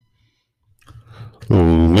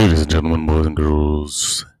Ladies and gentlemen, boys and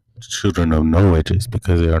girls, children of no ages,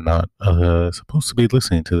 because they are not supposed to be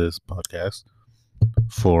listening to this podcast.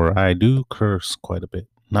 For I do curse quite a bit.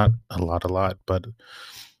 Not a lot, but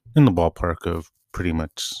in the ballpark of pretty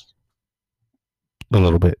much a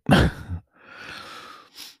little bit.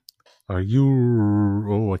 Are you.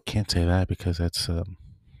 Oh, I can't say that because that's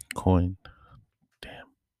coin. Damn.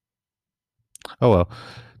 Oh, well.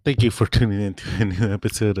 Thank you for tuning in to a new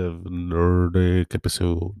episode of Nerdic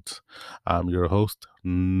Episodes. I'm your host,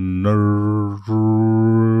 Nerdic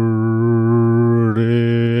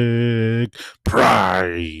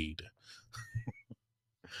Pride.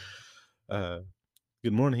 uh,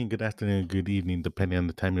 Good morning, good afternoon, good evening, depending on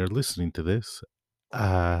the time you're listening to this.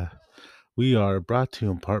 Uh, we are brought to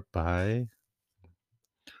you in part by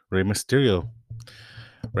Rey Mysterio.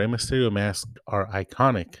 Rey Mysterio masks are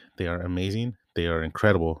iconic. They are amazing. They are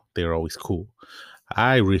incredible. They are always cool.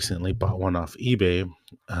 I recently bought one off eBay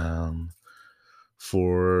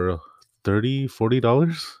for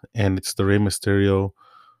 $40, and it's the Rey Mysterio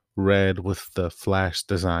red with the Flash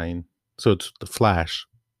design. So it's the Flash,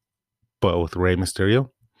 but with Rey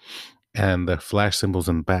Mysterio and the Flash symbols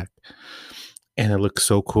in the back. And it looks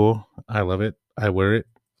so cool. I love it. I wear it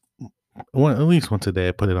at least once a day.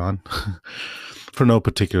 I put it on for no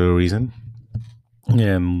particular reason.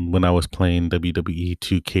 And when I was playing WWE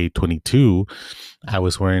 2K22, I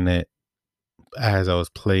was wearing it as I was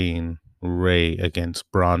playing Ray against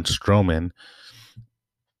Braun Strowman.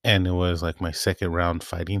 And it was like my second round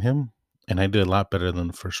fighting him. And I did a lot better than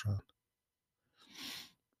the first round.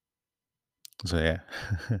 So, yeah.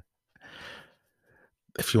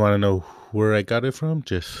 If you want to know where I got it from,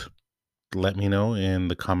 just let me know in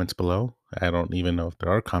the comments below. I don't even know if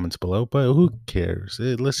there are comments below, but who cares?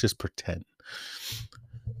 Let's just pretend.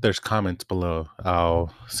 There's comments below.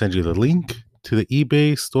 I'll send you the link to the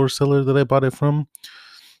eBay store seller that I bought it from.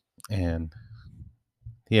 And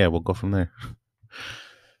yeah, we'll go from there.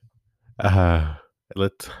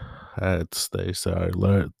 Let's stay sorry.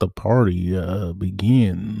 Let the party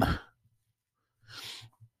begin.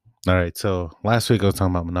 All right, so last week I was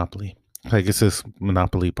talking about Monopoly. I guess this is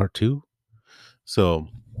Monopoly Part 2. So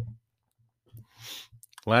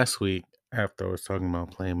last week, after I was talking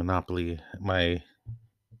about playing Monopoly, my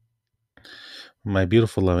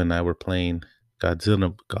beautiful love and I were playing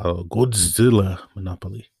Godzilla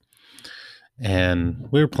Monopoly. And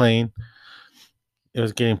we were playing. It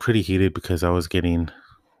was getting pretty heated because I was getting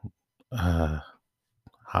hot.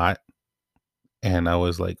 And I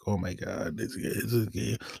was like, oh my God, the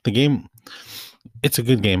game, it's a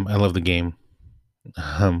good game. I love the game.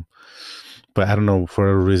 But I don't know, for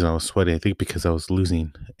a reason I was sweating. I think because I was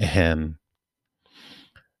losing. And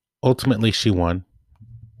ultimately she won.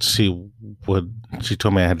 She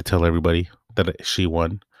told me I had to tell everybody that she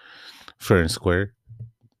won fair and square.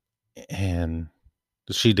 And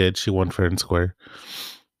she did. She won fair and square.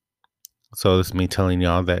 So this is me telling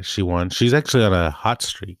y'all that she won. She's actually on a hot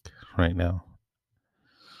streak right now.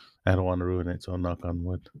 I don't want to ruin it, so I'll knock on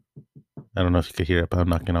wood. I don't know if you could hear it, but I'm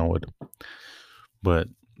knocking on wood. But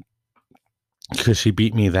because she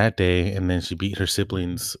beat me that day, and then she beat her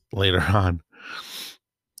siblings later on.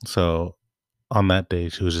 So on that day,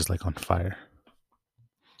 she was just like on fire.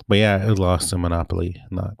 But yeah, I lost in Monopoly.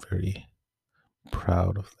 Not very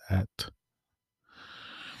proud of that.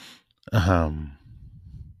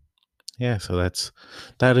 Yeah, so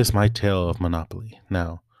that is my tale of Monopoly.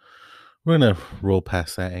 Now we're gonna roll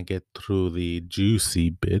past that and get through the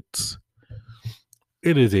juicy bits.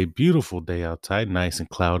 It is a beautiful day outside, nice and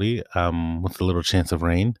cloudy, with a little chance of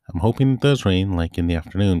rain. I'm hoping it does rain, like in the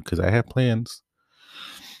afternoon, because I have plans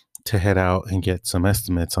to head out and get some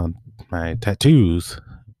estimates on my tattoos.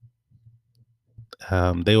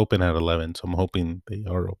 They open at 11, so I'm hoping they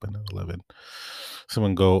are open at 11. So I'm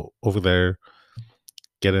gonna go over there,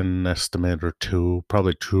 get an estimate or two,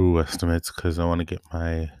 probably 2 estimates, because I want to get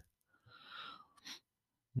my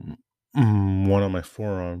one on my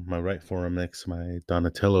forearm, my right forearm next to my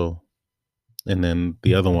Donatello, and then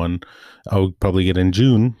the other one I'll probably get in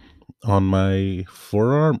June on my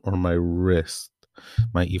forearm or my wrist,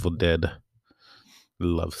 my Evil Dead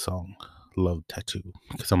love tattoo,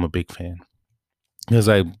 because I'm a big fan. As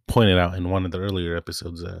I pointed out in one of the earlier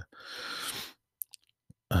episodes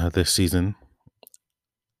this season,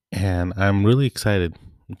 and I'm really excited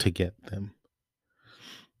to get them.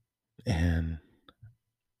 And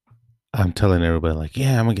I'm telling everybody, like,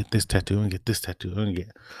 yeah, I'm gonna get this tattoo, I'm gonna get this tattoo, I'm gonna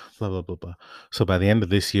get blah blah blah blah. So by the end of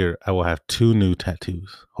this year, I will have 2 new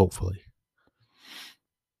tattoos, hopefully.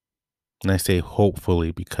 And I say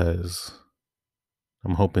hopefully because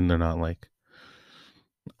I'm hoping they're not like,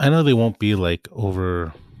 I know they won't be like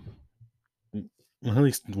over At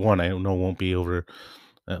least one I know won't be over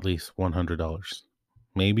at least $100,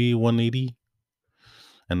 maybe 180,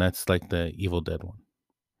 and that's like the Evil Dead one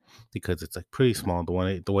because it's like pretty small.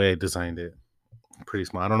 The way I designed it, pretty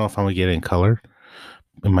small. I don't know if I'm gonna get it in color.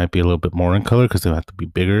 It might be a little bit more in color because they have to be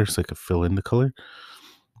bigger so I could fill in the color.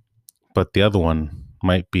 But the other one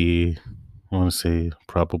might be, I want to say,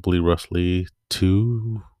 probably roughly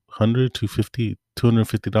 200, 250,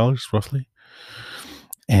 $250 roughly.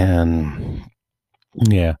 And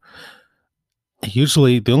yeah,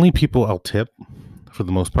 usually the only people I'll tip for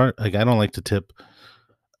the most part, like I don't like to tip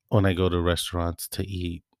when I go to restaurants to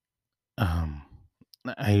eat. Um,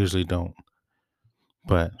 I usually don't.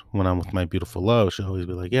 But when I'm with my beautiful love, she'll always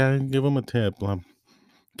be like, "Yeah, give him a tip.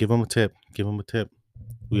 Give him a tip. Give him a tip."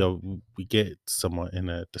 We get somewhat in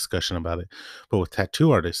a discussion about it. But with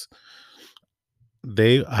tattoo artists,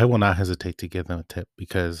 I will not hesitate to give them a tip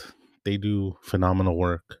because they do phenomenal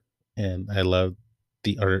work, and I love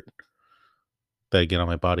the art that I get on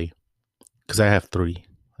my body. Because I have three.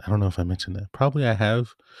 I don't know if I mentioned that. Probably I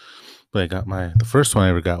have, but I got the first one I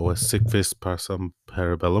ever got was "Sic vis pacem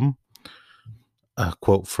parabellum," a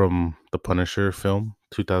quote from the Punisher film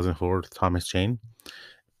 2004, Thomas Jane,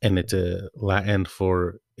 and it's a Latin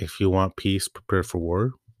for "If you want peace, prepare for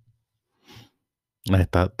war." And I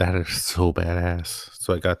thought that is so badass,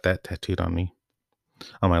 so I got that tattooed on me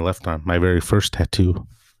on my left arm. My very first tattoo.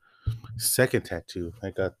 Second tattoo,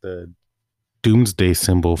 I got the Doomsday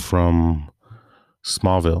symbol from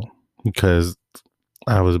Smallville because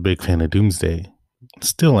I was a big fan of Doomsday,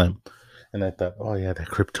 still am. And I thought, oh yeah, that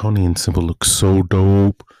Kryptonian symbol looks so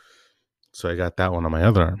dope. So I got that one on my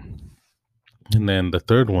other arm. And then the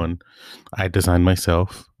third one, I designed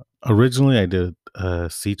myself. Originally, I did a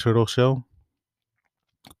sea turtle shell,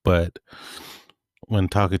 but when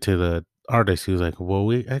talking to the artist, he was like, "Well,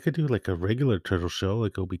 I could do like a regular turtle shell.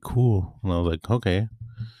 Like it'll be cool." And I was like, "Okay,"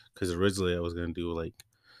 because originally I was gonna do like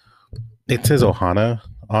it says Ohana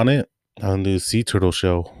on it. On the sea turtle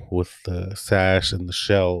shell with the sash and the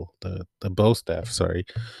shell, the bow staff, sorry,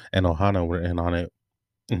 and Ohana were in on it.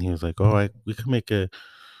 And he was like, "Oh, we could make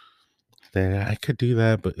I could do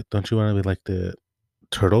that, but don't you want to be like the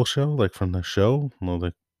turtle shell, like from the show?" And I was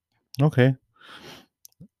like, "Okay."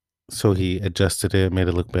 So he adjusted it, made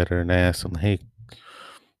it look better, and I asked him, "Hey,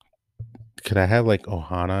 could I have like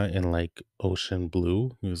Ohana in like ocean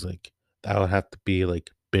blue?" He was like, "That would have to be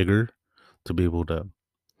like bigger to be able to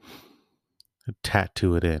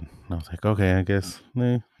tattoo it in." And I was like, "Okay, I guess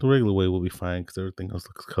the regular way will be fine because everything else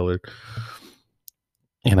looks colored."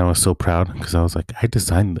 And I was so proud because I was like, "I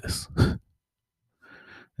designed this.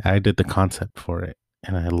 I did the concept for it,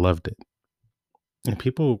 and I loved it." And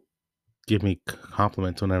people give me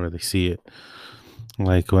compliments whenever they see it.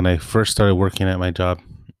 Like when I first started working at my job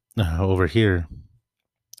over here,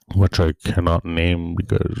 which I cannot name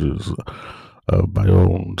because it's my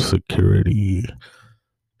own security.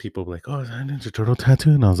 People were like, "Oh, is that a Ninja Turtle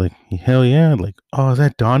tattoo?" And I was like, "Hell yeah!" Like, "Oh, is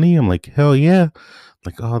that Donnie?" I'm like, "Hell yeah!"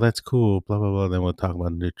 Like, "Oh, that's cool." Blah blah blah. Then we'll talk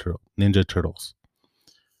about Ninja Turtles,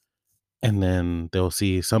 and then they'll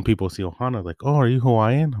see some people see Ohana like, "Oh, are you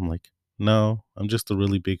Hawaiian?" I'm like, "No, I'm just a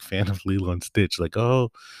really big fan of Lilo and Stitch." Like,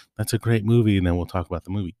 "Oh, that's a great movie," and then we'll talk about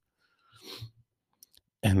the movie.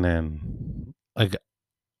 And then like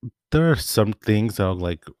there are some things I'll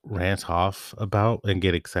like rant off about and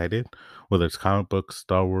get excited, whether it's comic books,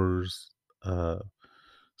 Star Wars, uh,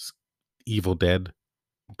 s- Evil Dead.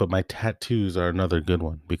 But my tattoos are another good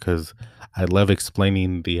one because I love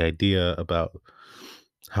explaining the idea about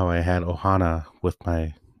how I had Ohana with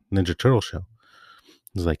my Ninja Turtle show.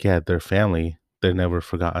 It's like, yeah, they're family. They're never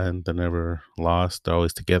forgotten. They're never lost. They're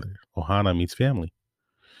always together. Ohana means family.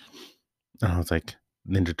 And I was like,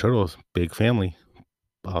 Ninja Turtles, big family.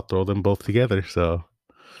 I'll throw them both together. So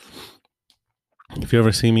if you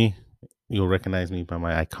ever see me, you'll recognize me by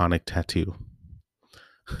my iconic tattoo.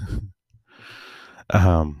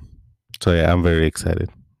 um, so yeah, I'm very excited.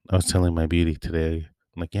 I was telling my beauty today,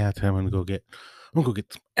 I'm like, yeah, today I'm gonna go get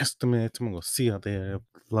some estimates. I'm gonna go see out there,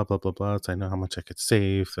 blah blah blah blah. So I know how much I could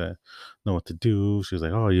save. So I know what to do. She was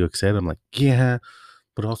like, "Oh, are you excited?" I'm like, "Yeah,"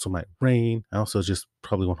 but also might rain. I also just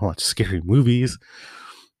probably want to watch scary movies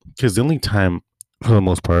because the only time, for the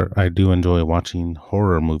most part, I do enjoy watching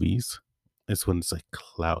horror movies is when it's like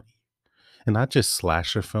cloudy and not just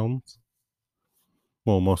slasher films.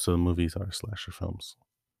 Well, most of the movies are slasher films,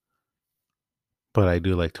 but I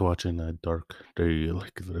do like to watch in a dark day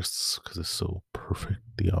like this because it's so perfect.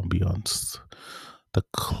 The ambiance, the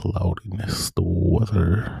cloudiness, the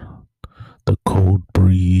weather, the cold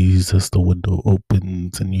breeze as the window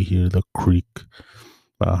opens and you hear the creak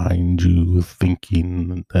behind you,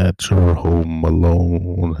 thinking that you're home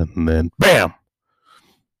alone, and then BAM!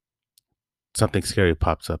 something scary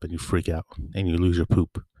pops up and you freak out and you lose your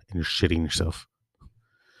poop and you're shitting yourself.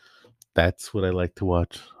 That's what I like to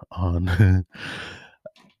watch on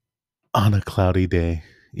on a cloudy day.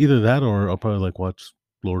 Either that or I'll probably like watch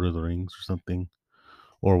Lord of the Rings or something,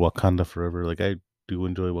 or Wakanda Forever. Like I do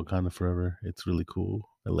enjoy Wakanda Forever. It's really cool.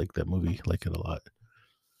 I like that movie. I like it a lot.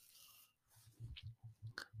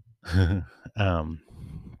 um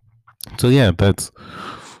so yeah, that's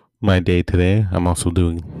my day today. I'm also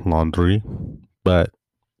doing laundry, but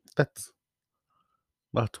that's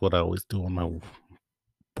that's what I always do on my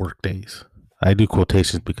work days. I do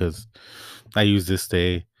quotations because I use this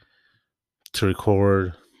day to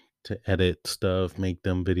record, to edit stuff, make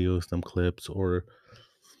them videos, them clips, or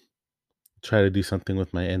try to do something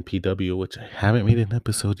with my NPW, which I haven't made an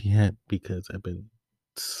episode yet because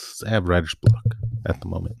I have writer's block at the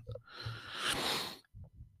moment.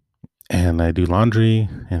 And I do laundry,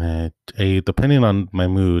 and I depending on my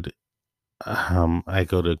mood, I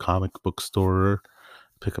go to a comic book store,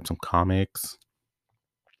 pick up some comics.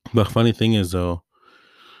 The funny thing is, though,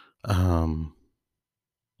 um,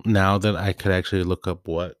 now that I could actually look up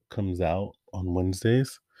what comes out on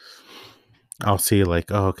Wednesdays, I'll see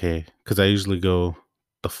like, oh, okay, because I usually go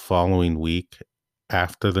the following week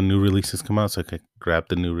after the new releases come out, so I could grab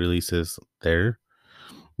the new releases there.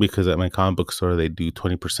 Because at my comic book store, they do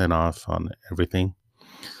 20% off on everything.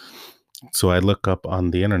 So I look up on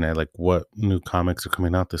the internet like what new comics are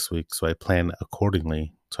coming out this week, so I plan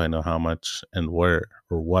accordingly, so I know how much and where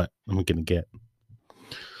or what I'm gonna get.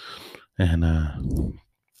 And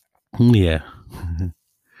yeah,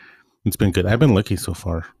 it's been good. I've been lucky so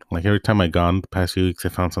far. Like every time I gone the past few weeks, I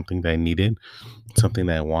found something that I needed, something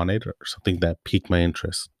that I wanted, or something that piqued my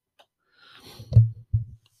interest.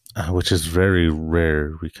 Which is very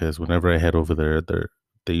rare because whenever I head over there,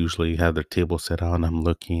 they usually have their table set out, and I'm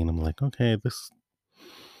looking. I'm like, okay, this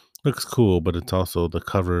looks cool, but it's also the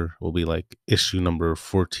cover will be like issue number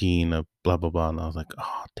 14 of blah blah blah, and I was like,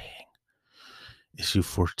 oh dang, issue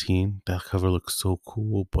 14. That cover looks so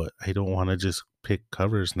cool, but I don't want to just pick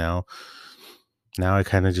covers now. Now I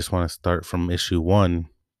kind of just want to start from issue 1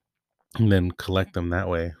 and then collect them that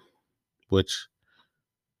way, which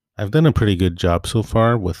I've done a pretty good job so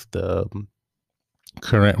far with the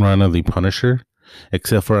current run of the Punisher,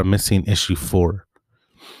 except for I'm missing issue 4.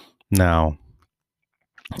 Now,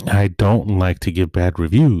 I don't like to give bad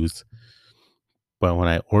reviews, but when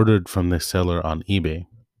I ordered from this seller on eBay,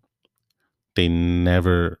 they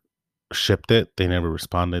never shipped it, they never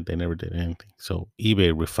responded, they never did anything. So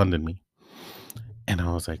eBay refunded me. And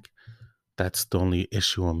I was like, that's the only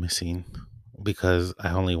issue I'm missing because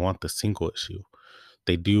I only want the single issue.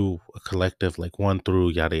 They do a collective like 1 through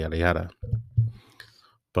yada yada yada.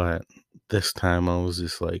 But this time I was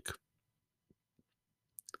just like,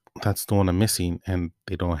 that's the one I'm missing, and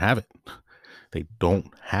they don't have it. They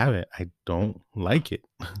don't have it. I don't like it.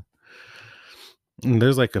 And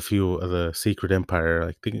there's like a few of the Secret Empire.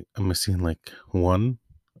 I think I'm missing like one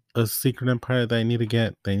a Secret Empire that I need to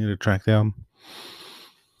get. That I need to track down.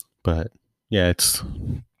 But yeah, it's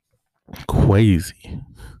crazy.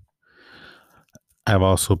 I've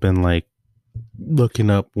also been like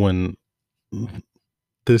looking up when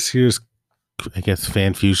this year's, I guess,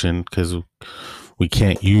 fan fusion, because we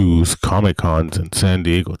can't use Comic Cons in San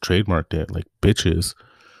Diego trademarked it like bitches.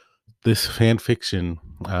 This fan fiction,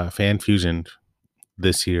 fan fusion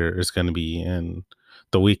this year is going to be in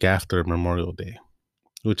the week after Memorial Day,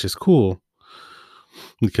 which is cool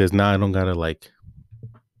because now I don't gotta like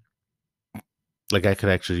I could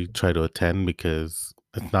actually try to attend because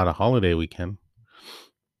it's not a holiday weekend.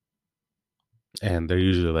 And they're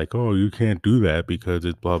usually like, oh, you can't do that because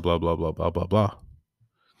it's blah blah blah blah blah blah blah.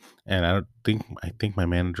 And I think my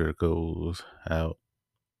manager goes out.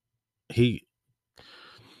 He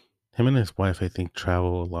him and his wife I think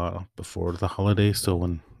travel a lot before the holiday. So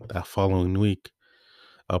when that following week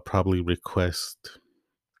I'll probably request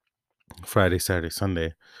Friday, Saturday,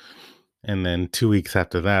 Sunday. And then 2 weeks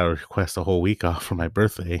after that I'll request a whole week off for my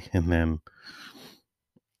birthday. And then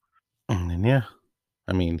yeah.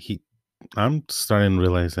 I mean I'm starting to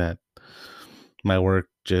realize that my work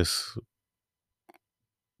just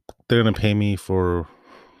they're gonna pay me for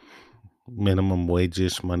minimum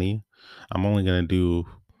wage-ish money. I'm only gonna do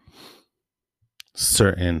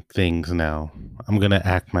certain things now. I'm gonna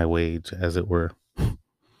act my wage, as it were.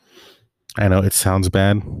 I know it sounds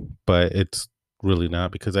bad, but it's really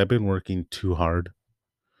not because I've been working too hard.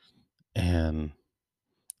 And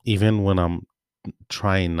even when I'm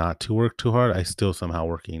trying not to work too hard, I still somehow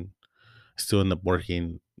working, still end up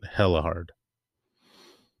working hella hard.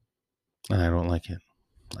 And I don't like it.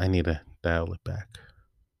 I need to dial it back.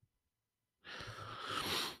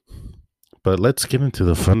 But let's get into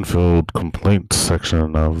the fun-filled complaints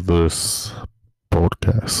section of this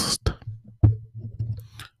podcast.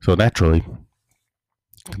 So naturally,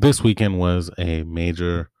 this weekend was a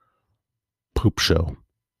major poop show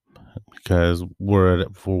because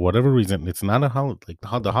for whatever reason, it's not a holiday.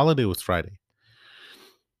 Like the holiday was Friday.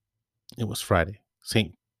 It was Friday,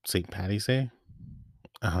 Saint Patty's Day.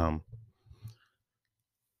 Um,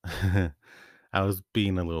 I was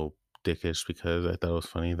being a little dickish because I thought it was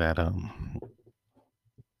funny that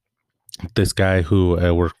this guy who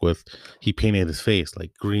I work with, he painted his face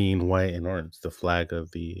like green, white, and orange, the flag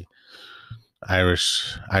of the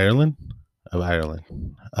Ireland of Ireland.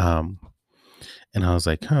 And I was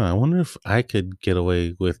like, I wonder if I could get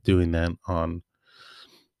away with doing that on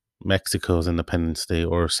Mexico's Independence Day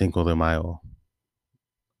or Cinco de Mayo.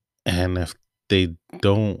 And if they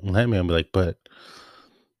don't let me, I'll be like, but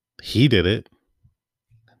he did it.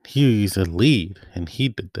 He's a lead and he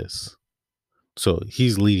did this. So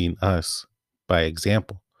he's leading us by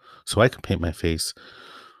example. So I can paint my face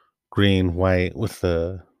green, white with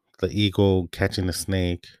the eagle catching the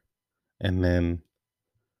snake, and then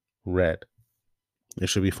red. It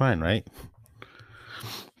should be fine, right?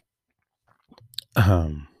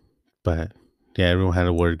 But yeah, everyone had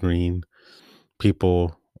to wear green.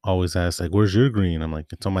 People always ask, like, where's your green? I'm like,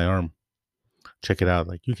 it's on my arm. Check it out.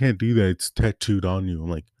 Like, you can't do that. It's tattooed on you. I'm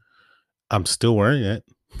like, I'm still wearing it.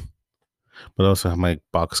 But I also have my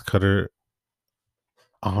box cutter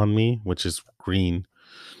on me, which is green.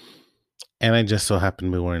 And I just so happen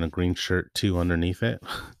to be wearing a green shirt too underneath it.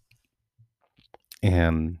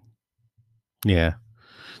 And yeah.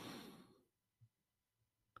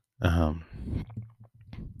 Um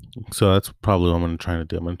so that's probably what I'm gonna try to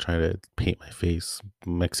do. I'm gonna try to paint my face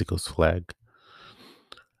Mexico's flag.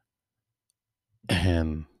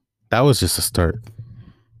 And that was just a start.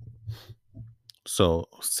 So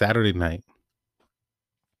Saturday night,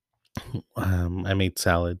 I made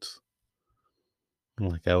salads.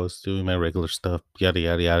 Like I was doing my regular stuff, yada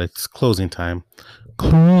yada yada. It's closing time.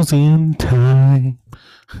 Closing time.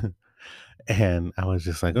 And I was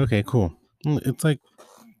just like, okay, cool. It's like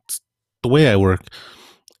the way I work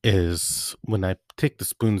is when I take the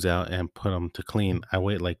spoons out and put them to clean, I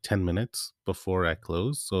wait like 10 minutes before I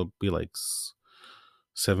close. So it'd be like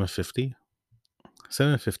 7:50,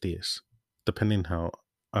 7:50 ish, depending how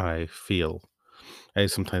I feel. I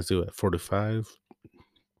sometimes do it at 45,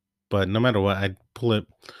 but no matter what, I pull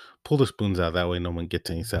the spoons out. That way no one gets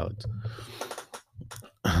any salads.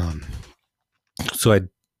 Um, so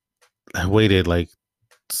I waited like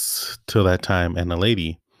till that time, and a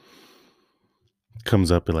lady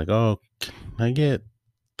comes up and like, oh, can I get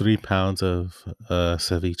 3 pounds of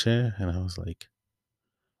ceviche? And I was like,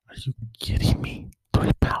 are you kidding me?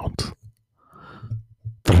 3 pounds?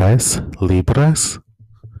 3 libras?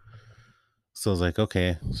 So I was like,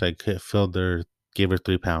 okay. So I filled her, gave her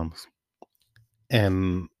 3 pounds.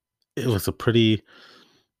 And it was pretty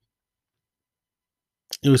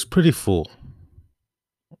full.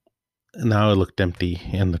 Now it looked empty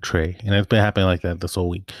in the tray. And it's been happening like that this whole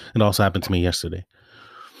week. It also happened to me yesterday.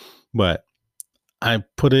 But I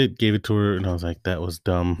gave it to her, and I was like, that was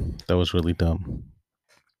dumb. That was really dumb.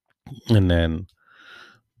 And then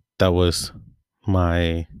that was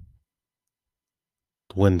my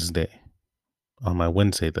Wednesday. On my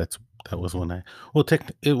Wednesday, that was when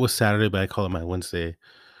it was Saturday, but I call it my Wednesday.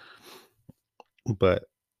 But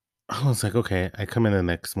I was like, okay. I come in the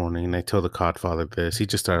next morning and I tell the Codfather this. He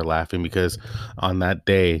just started laughing because on that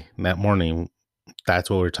day, that morning, that's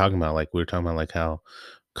what we were talking about. Like we were talking about like how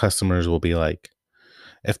customers will be like,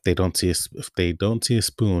 if they don't see a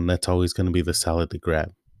spoon, that's always going to be the salad they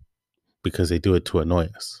grab because they do it to annoy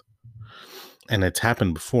us. And it's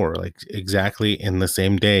happened before, like exactly in the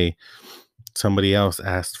same day, somebody else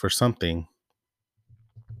asked for something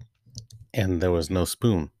and there was no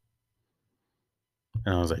spoon.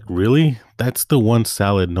 And I was like, really? That's the one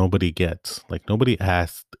salad nobody gets. Like nobody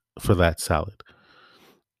asked for that salad.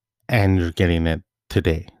 And you're getting it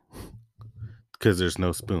today because there's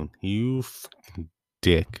no spoon. You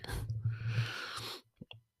dick.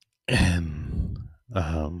 And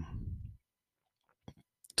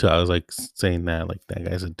so I was like saying that, like that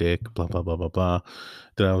guy's a dick, blah blah blah blah blah.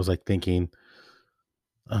 Then I was like thinking,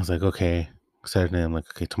 I was like, okay, Saturday. I'm like,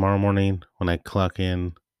 okay, tomorrow morning when I clock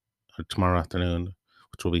in, or tomorrow afternoon,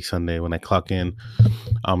 which will be Sunday, when I clock in,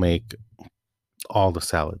 I'll make all the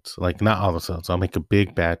salads. Like not all the salads. I'll make a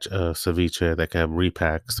big batch of ceviche that can have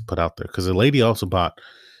repacks to put out there. Because the lady also bought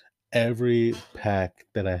every pack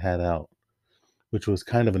that I had out, which was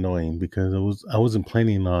kind of annoying because I wasn't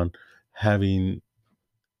planning on having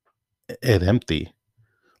it empty.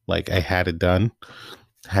 Like I had it done,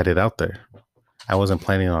 had it out there. I wasn't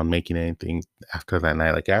planning on making anything after that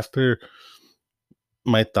night. Like after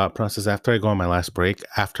my thought process, after I go on my last break,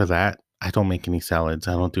 after that, I don't make any salads.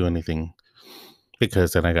 I don't do anything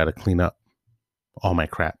because then I got to clean up all my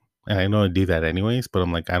crap. And I know I do that anyways, but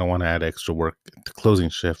I'm like, I don't want to add extra work to closing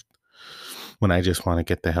shift when I just want to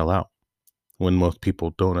get the hell out. When most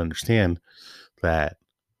people don't understand that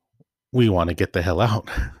we want to get the hell out.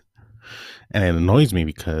 And it annoys me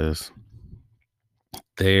because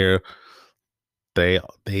they're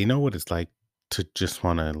they know what it's like to just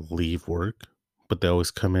want to leave work, but they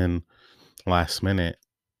always come in last minute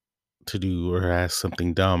to do or ask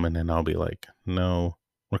something dumb, and then I'll be like, "No,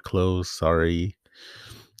 we're closed. Sorry."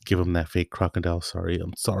 Give them that fake crocodile. Sorry,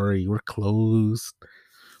 I'm sorry. We're closed.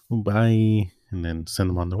 Bye, and then send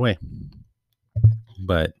them on their way.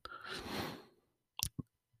 But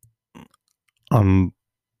um,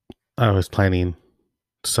 I was planning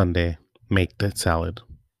Sunday make that salad,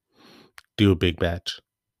 do a big batch,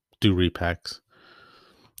 do repacks.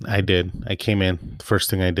 I did. I came in. The first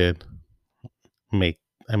thing I did, make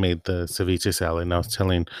I made the ceviche salad, and I was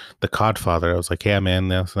telling the Codfather, I was like, "Yeah, man,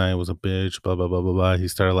 last night was a bitch." Blah blah blah blah blah. He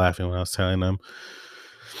started laughing when I was telling him,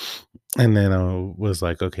 and then I was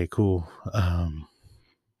like, "Okay, cool."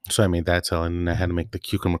 So I made that salad, and I had to make the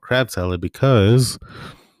cucumber crab salad because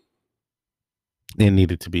it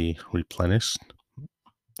needed to be replenished.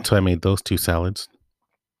 So I made those two salads,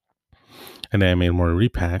 and then I made more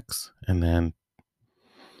repacks, and then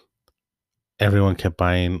everyone kept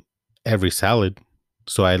buying every salad.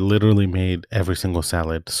 So I literally made every single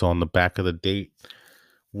salad. So on the back of the date,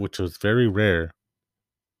 which was very rare,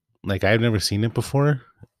 like I've never seen it before,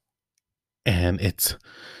 and it's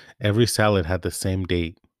every salad had the same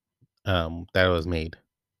date that it was made.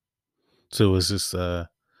 So it was just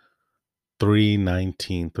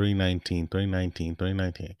 319, 319, 319,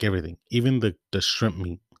 319, like everything. Even the shrimp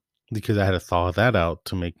meat, because I had to thaw that out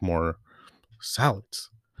to make more salads.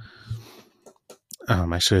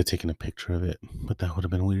 I should have taken a picture of it, but that would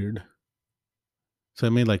have been weird. So I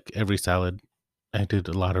made like every salad. I did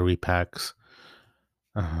a lot of repacks.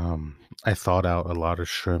 I thawed out a lot of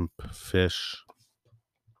shrimp, fish,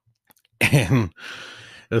 and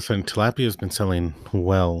listen, tilapia has been selling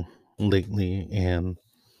well lately. And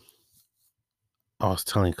I was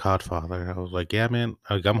telling Codfather, I was like, "Yeah, man,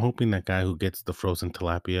 like, I'm hoping that guy who gets the frozen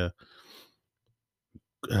tilapia,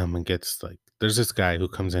 and gets like, there's this guy who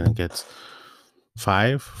comes in and gets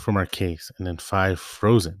 5 from our case and then 5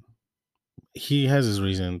 frozen. He has his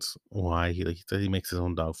reasons why he said he makes his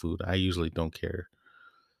own dog food. I usually don't care,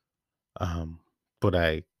 um, but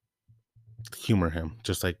I humor him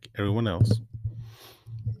just like everyone else.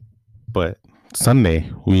 But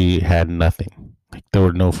Sunday we had nothing. Like there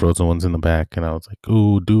were no frozen ones in the back, and I was like,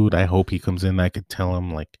 "Ooh, dude, I hope he comes in. I could tell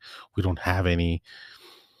him like we don't have any.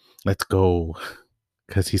 Let's go,"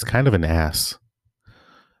 because he's kind of an ass.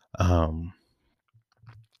 Um,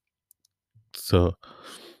 so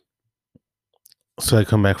so I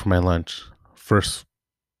come back from my lunch. First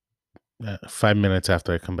 5 minutes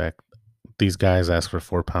after I come back, these guys ask for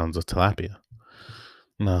 4 pounds of tilapia,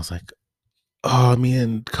 and I was like, "Oh, me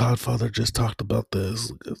and Godfather just talked about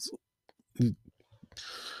this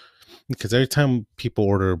because every time people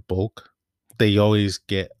order bulk, they always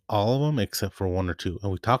get all of them except for one or two.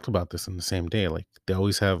 And we talked about this in the same day. Like they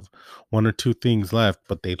always have one or two things left,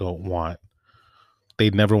 but they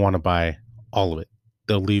never want to buy all of it.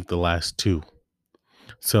 They'll leave the last two."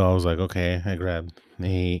 So I was like, okay, I grabbed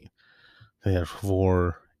 8. They had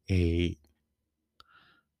 4, 8,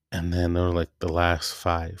 and then there were like the last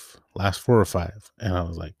 5, last 4 or 5. And I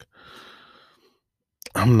was like,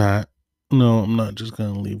 I'm not, no, I'm not just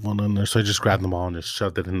going to leave one on there. So I just grabbed them all and just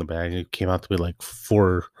shoved it in the bag. It came out to be like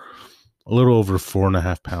a little over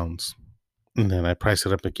 4.5 pounds. And then I priced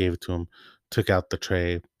it up and gave it to him, took out the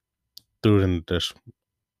tray, threw it in the dish,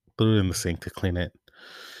 threw it in the sink to clean it.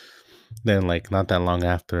 Then, like, not that long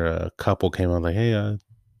after, a couple came out like, "Hey,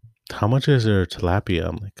 how much is your tilapia?"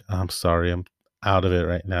 I'm like, "I'm sorry, I'm out of it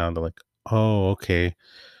right now." And they're like, "Oh, okay."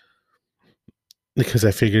 Because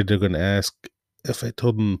I figured they're gonna ask. If I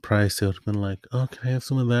told them the price, they would have been like, "Oh, can I have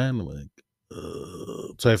some of that?" And I'm like,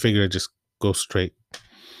 "Ugh." So I figured I'd just go straight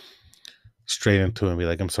into it and be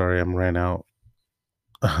like, "I'm sorry, I'm ran out."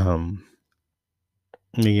 Um,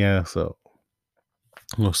 yeah. So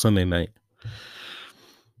Sunday night,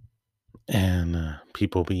 and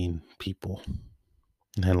people being people.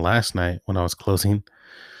 And then last night when I was closing,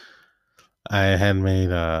 I had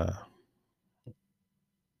made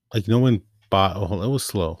like no one bought. Oh, it was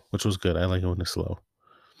slow, which was good. I like it when it's slow.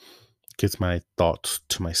 Gets my thoughts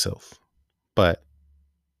to myself. But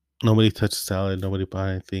nobody touched the salad. Nobody bought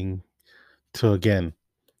anything. So again,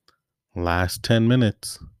 Last 10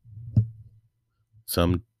 minutes,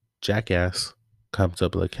 some jackass comes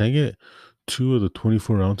up like, "Can I get 2 of the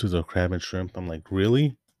 24 ounces of crab and shrimp?" I'm like,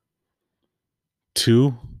 "Really?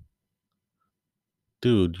 2?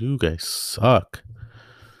 Dude, you guys suck."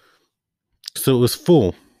 So it was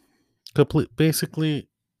full. Basically,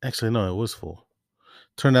 actually, no, it was full.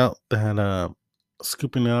 Turned out that,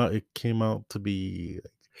 scooping out, it came out to be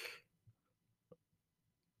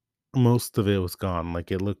most of it was gone,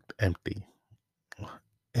 like, it looked empty.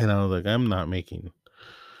 And I was like, "I'm not making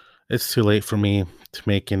it's too late for me to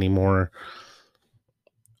make any more.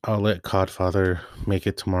 I'll let Codfather make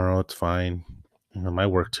it tomorrow, it's fine. I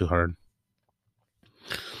work too hard."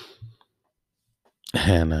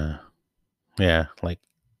 And, yeah, like,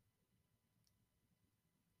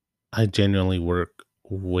 I genuinely work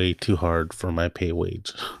way too hard for my pay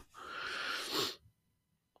wage.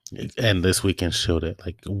 And this weekend showed it.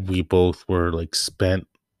 Like, we both were, like, spent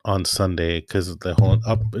on Sunday because the whole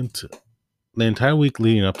up into the entire week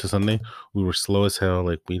leading up to Sunday, we were slow as hell.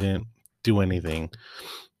 Like, we didn't do anything.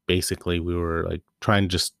 Basically, we were, like, trying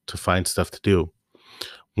just to find stuff to do.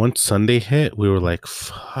 Once Sunday hit, we were like,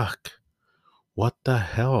 "Fuck, what the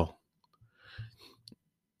hell?"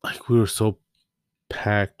 Like, we were so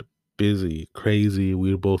packed, busy, crazy.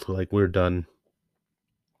 We were both like, "We're done."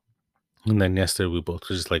 And then yesterday, we both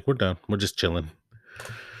were just like, "We're done. We're just chilling."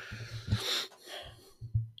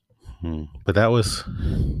 But that was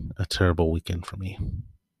a terrible weekend for me.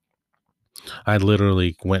 I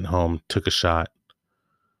literally went home, took a shot,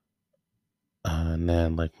 and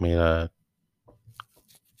then like made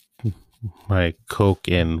my Coke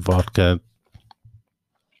and vodka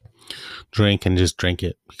drink and just drank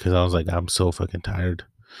it because I was like, I'm so fucking tired.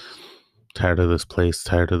 Tired of this place,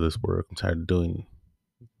 tired of this work. I'm tired of doing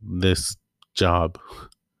this job.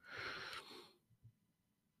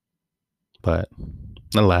 But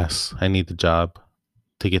alas, I need the job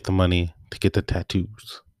to get the money to get the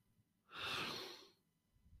tattoos.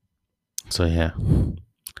 So yeah.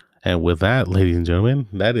 And with that, ladies and gentlemen,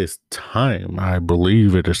 that is time. I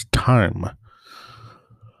believe it is time.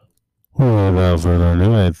 Well, without further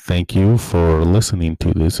ado, I thank you for listening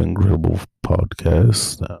to this incredible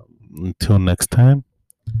podcast. Until next time,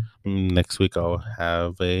 next week I'll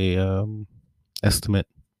have a estimate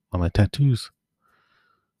on my tattoos.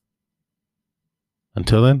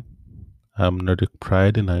 Until then, I'm Nerdic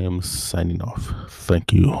Pride and I am signing off.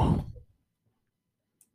 Thank you.